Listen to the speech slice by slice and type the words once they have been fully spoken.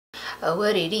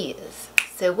what it is.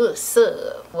 So what's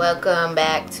up? Welcome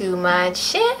back to my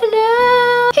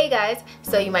channel. Hey guys,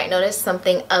 so you might notice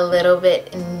something a little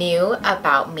bit new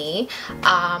about me.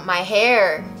 My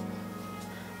hair.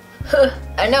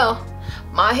 I know,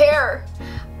 my hair.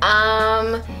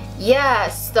 Yeah,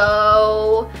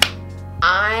 so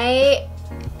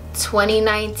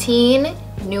 2019,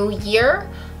 new year,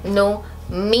 new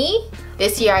me.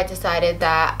 This year I decided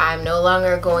that I'm no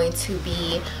longer going to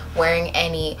be wearing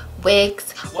any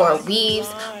wigs or weaves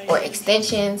or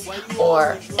extensions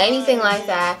or anything like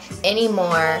that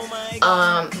anymore,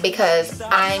 because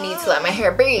I need to let my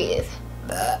hair breathe.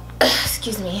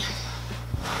 Excuse me.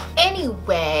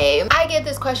 Anyway, I get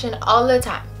this question all the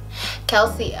time.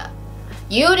 Kelsey,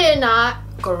 you did not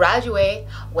graduate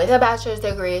with a bachelor's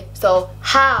degree, so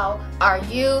how are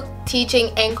you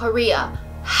teaching in Korea?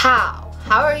 How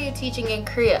are you teaching in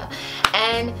Korea?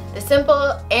 And the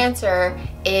simple answer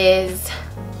is,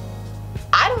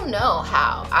 I don't know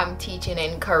how I'm teaching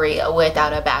in Korea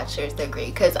without a bachelor's degree,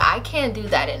 because I can't do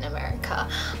that in America.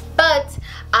 But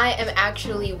I am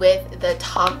actually with the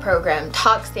TALK program.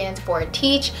 TALK stands for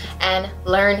Teach and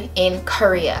Learn in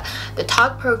Korea. The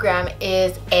TALK program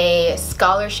is a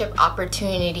scholarship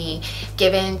opportunity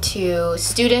given to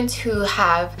students who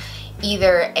have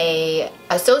either a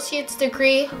associate's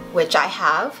degree, which I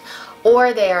have,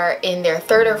 or they are in their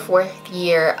 3rd or 4th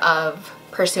year of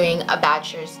pursuing a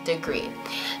bachelor's degree.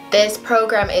 This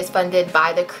program is funded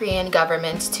by the Korean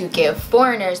government to give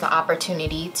foreigners the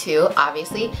opportunity to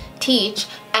obviously teach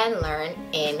and learn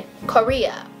in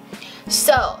Korea.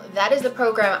 So that is the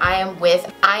program I am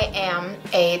with. I am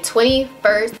a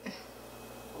 21st.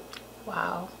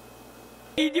 Wow.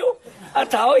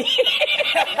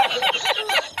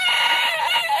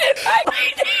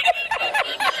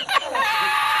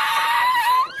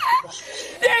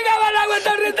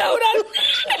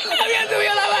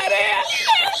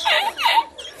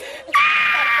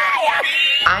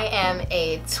 I am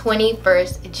a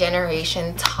 21st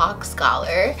generation TALK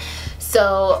scholar.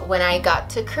 So when I got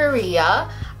to Korea,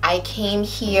 I came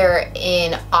here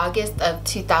in August of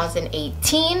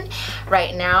 2018.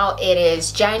 Right now it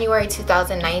is January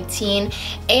 2019,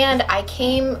 and I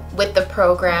came with the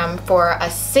program for a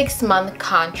 6-month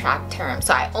contract term.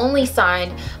 So I only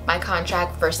signed my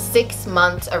contract for 6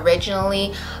 months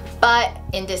originally, but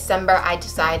in December I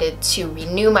decided to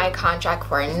renew my contract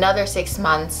for another 6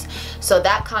 months. So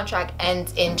that contract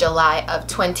ends in July of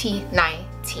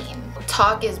 2019.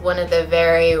 TALK is one of the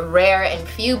very rare and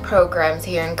few programs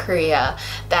here in Korea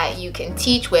that you can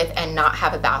teach with and not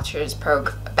have a bachelor's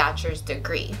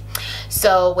degree.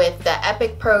 So with the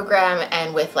EPIC program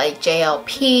and with like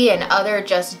JLP and other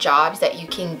just jobs that you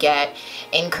can get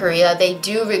in Korea, they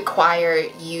do require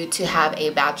you to have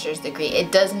a bachelor's degree.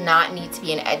 It does not need to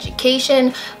be an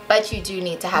education, but you do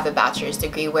need to have a bachelor's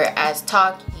degree, whereas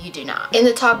TALK, you do not. In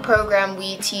the TALK program,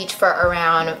 we teach for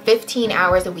around 15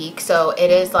 hours a week, so it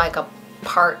is like a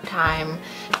part-time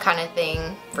kind of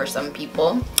thing for some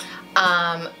people.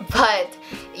 But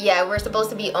yeah, we're supposed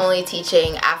to be only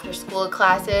teaching after-school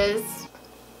classes.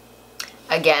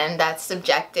 Again, that's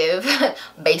subjective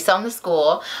based on the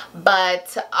school,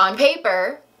 but on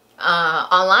paper,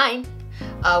 online,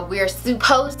 we're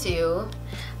supposed to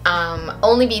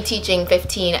only be teaching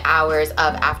 15 hours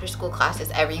of after-school classes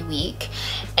every week,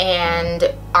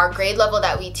 and our grade level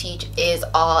that we teach is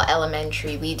all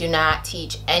elementary. We do not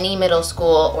teach any middle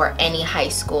school or any high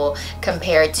school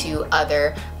compared to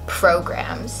other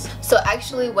programs. So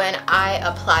actually when I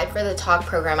applied for the TALK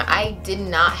program, I did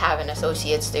not have an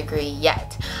associate's degree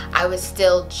yet. I was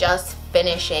still just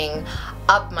finishing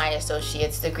up my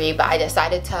associate's degree, but I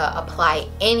decided to apply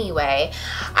anyway.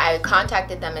 I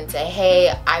contacted them and said,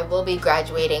 hey, I will be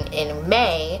graduating in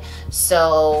May,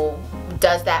 so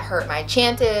does that hurt my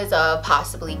chances of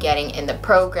possibly getting in the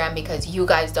program, because you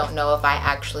guys don't know if I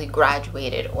actually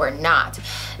graduated or not?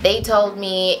 They told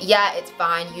me, yeah, it's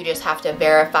fine, you just have to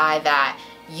verify that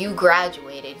you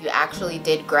graduated, you actually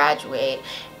did graduate.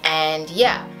 And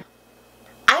yeah,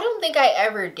 I don't think I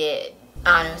ever did,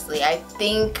 honestly. I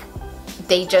think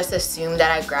they just assumed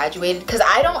that I graduated, because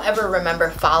I don't ever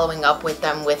remember following up with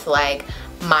them with like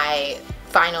my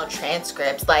final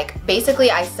transcripts. Like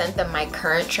basically I sent them my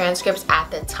current transcripts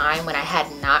at the time when I had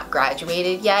not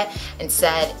graduated yet, and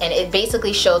said, and it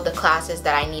basically showed the classes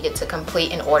that I needed to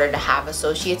complete in order to have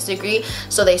associate's degree.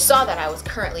 So they saw that I was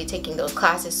currently taking those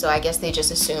classes, so I guess they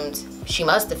just assumed she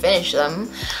must have finished them.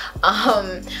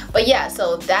 But yeah,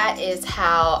 so that is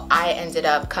how I ended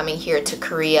up coming here to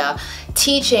Korea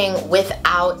teaching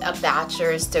without a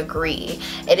bachelor's degree.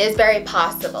 It is very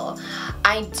possible.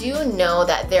 I do know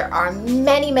that there are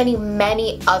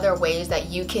many other ways that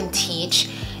you can teach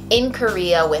in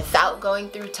Korea without going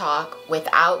through Talk,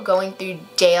 without going through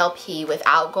JLP,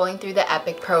 without going through the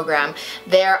EPIK program,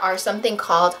 there are something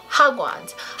called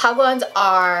hagwons. Hagwons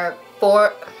are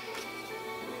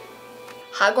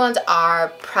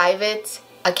private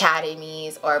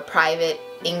academies or private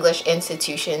English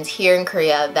institutions here in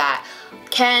Korea that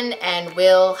can and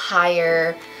will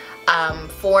hire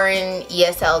foreign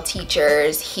ESL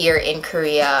teachers here in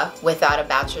Korea without a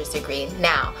bachelor's degree.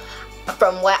 Now,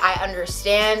 from what I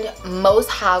understand, most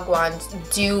hagwons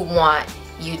do want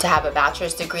you to have a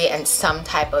bachelor's degree and some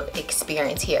type of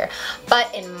experience here.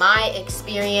 But in my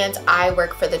experience, I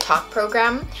work for the Talk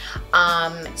program.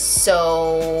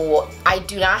 So I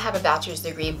do not have a bachelor's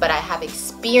degree, but I have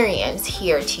experience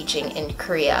here teaching in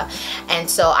Korea. And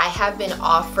so I have been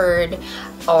offered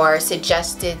or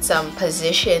suggested some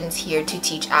positions here to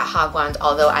teach at hagwons,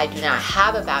 although I do not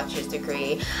have a bachelor's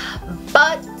degree.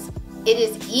 But it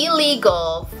is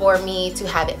illegal for me to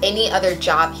have any other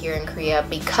job here in Korea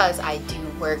because I do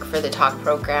work for the Talk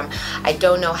program. I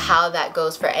don't know how that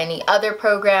goes for any other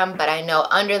program, but I know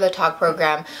under the Talk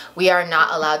program, we are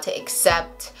not allowed to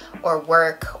accept or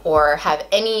work or have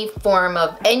any form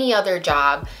of any other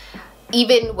job,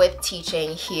 even with teaching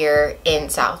here in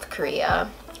South Korea.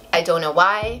 I don't know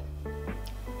why.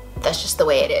 That's just the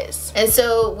way it is. And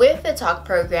so with the Talk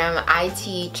program, I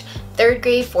teach 3rd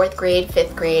grade, 4th grade,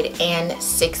 5th grade, and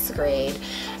 6th grade.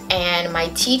 And my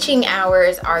teaching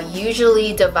hours are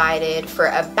usually divided for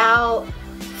about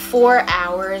 4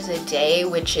 hours a day,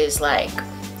 which is like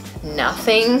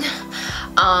nothing.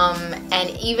 And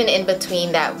even in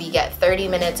between that, we get 30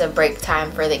 minutes of break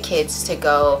time for the kids to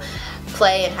go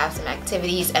play and have some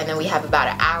activities, and then we have about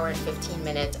 1 hour and 15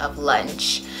 minutes of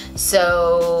lunch.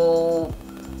 So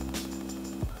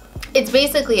it's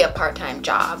basically a part-time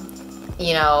job,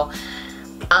 you know.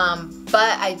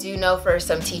 But I do know for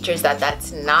some teachers that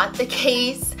that's not the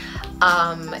case.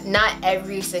 Not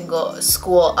every single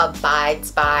school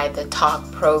abides by the Talk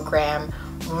program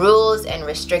rules and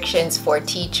restrictions for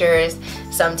teachers.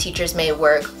 Some teachers may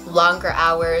work longer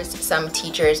hours, some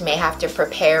teachers may have to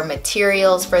prepare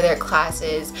materials for their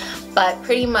classes, but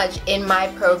pretty much in my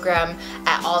program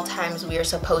at all times we are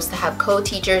supposed to have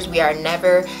co-teachers. We are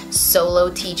never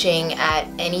solo teaching at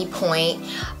any point,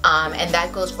 and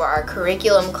that goes for our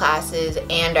curriculum classes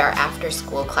and our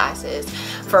after-school classes.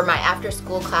 For my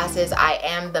after-school classes, I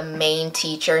am the main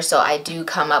teacher, so I do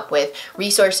come up with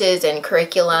resources and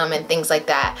curriculum and things like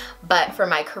that. But for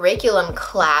my curriculum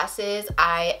classes,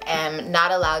 I am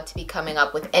not allowed to be coming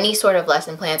up with any sort of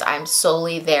lesson plans. I'm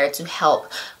solely there to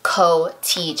help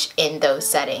co-teach in those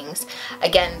settings.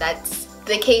 Again, that's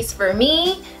the case for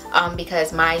me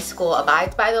because my school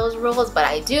abides by those rules, but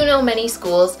I do know many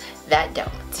schools that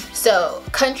don't. So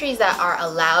countries that are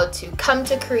allowed to come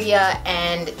to Korea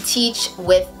and teach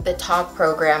with the Talk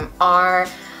program are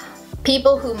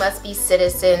people who must be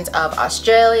citizens of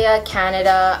Australia,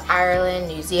 Canada, Ireland,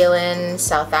 New Zealand,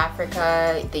 South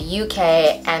Africa, the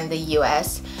UK, and the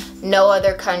US. No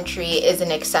other country is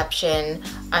an exception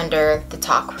under the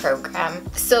Talk program.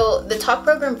 So the Talk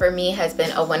program for me has been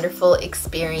a wonderful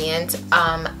experience.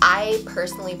 I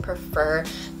personally prefer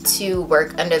to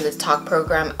work under the Talk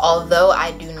program, although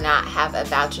I do not have a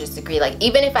bachelor's degree. Like,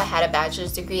 even if I had a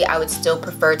bachelor's degree, I would still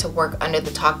prefer to work under the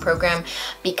Talk program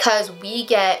because we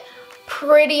get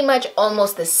pretty much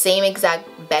almost the same exact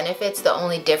benefits. The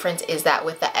only difference is that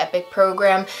with the EPIK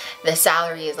program, the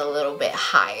salary is a little bit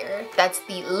higher. That's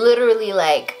literally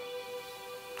like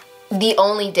the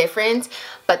only difference.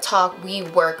 But Talk, we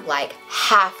work like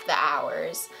half the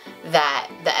hours that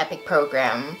the EPIK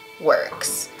program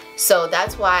works. So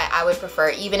that's why I would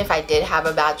prefer, even if I did have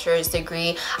a bachelor's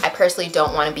degree, I personally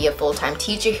don't want to be a full-time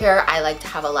teacher here. I like to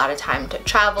have a lot of time to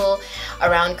travel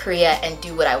around Korea and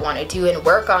do what I want to do and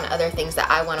work on other things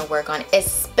that I want to work on,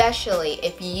 especially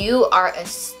if you are a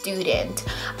student.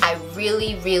 I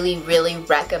really, really, really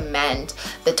recommend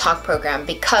the Talk program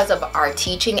because of our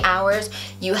teaching hours.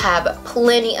 You have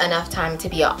plenty enough time to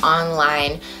be an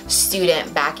online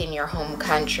student back in your home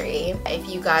country. If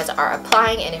you guys are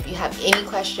applying and if you have any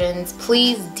questions,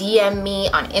 please DM me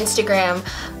on Instagram,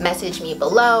 message me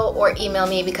below, or email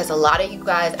me, because a lot of you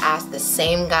guys ask the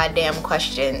same goddamn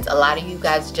questions. A lot of you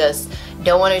guys just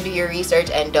don't want to do your research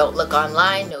and don't look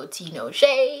online. No tea, no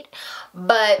shade.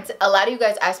 But a lot of you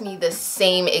guys ask me the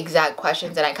same exact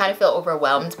questions, and I kind of feel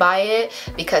overwhelmed by it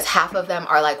because half of them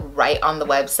are like right on the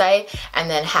website and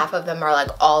then half of them are like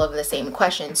all of the same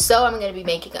questions. So I'm going to be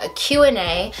making a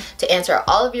Q&A to answer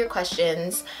all of your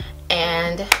questions.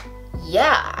 And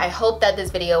yeah, I hope that this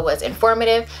video was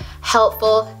informative,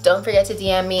 helpful. Don't forget to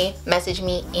DM me, message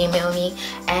me, email me,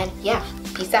 and yeah,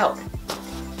 peace out.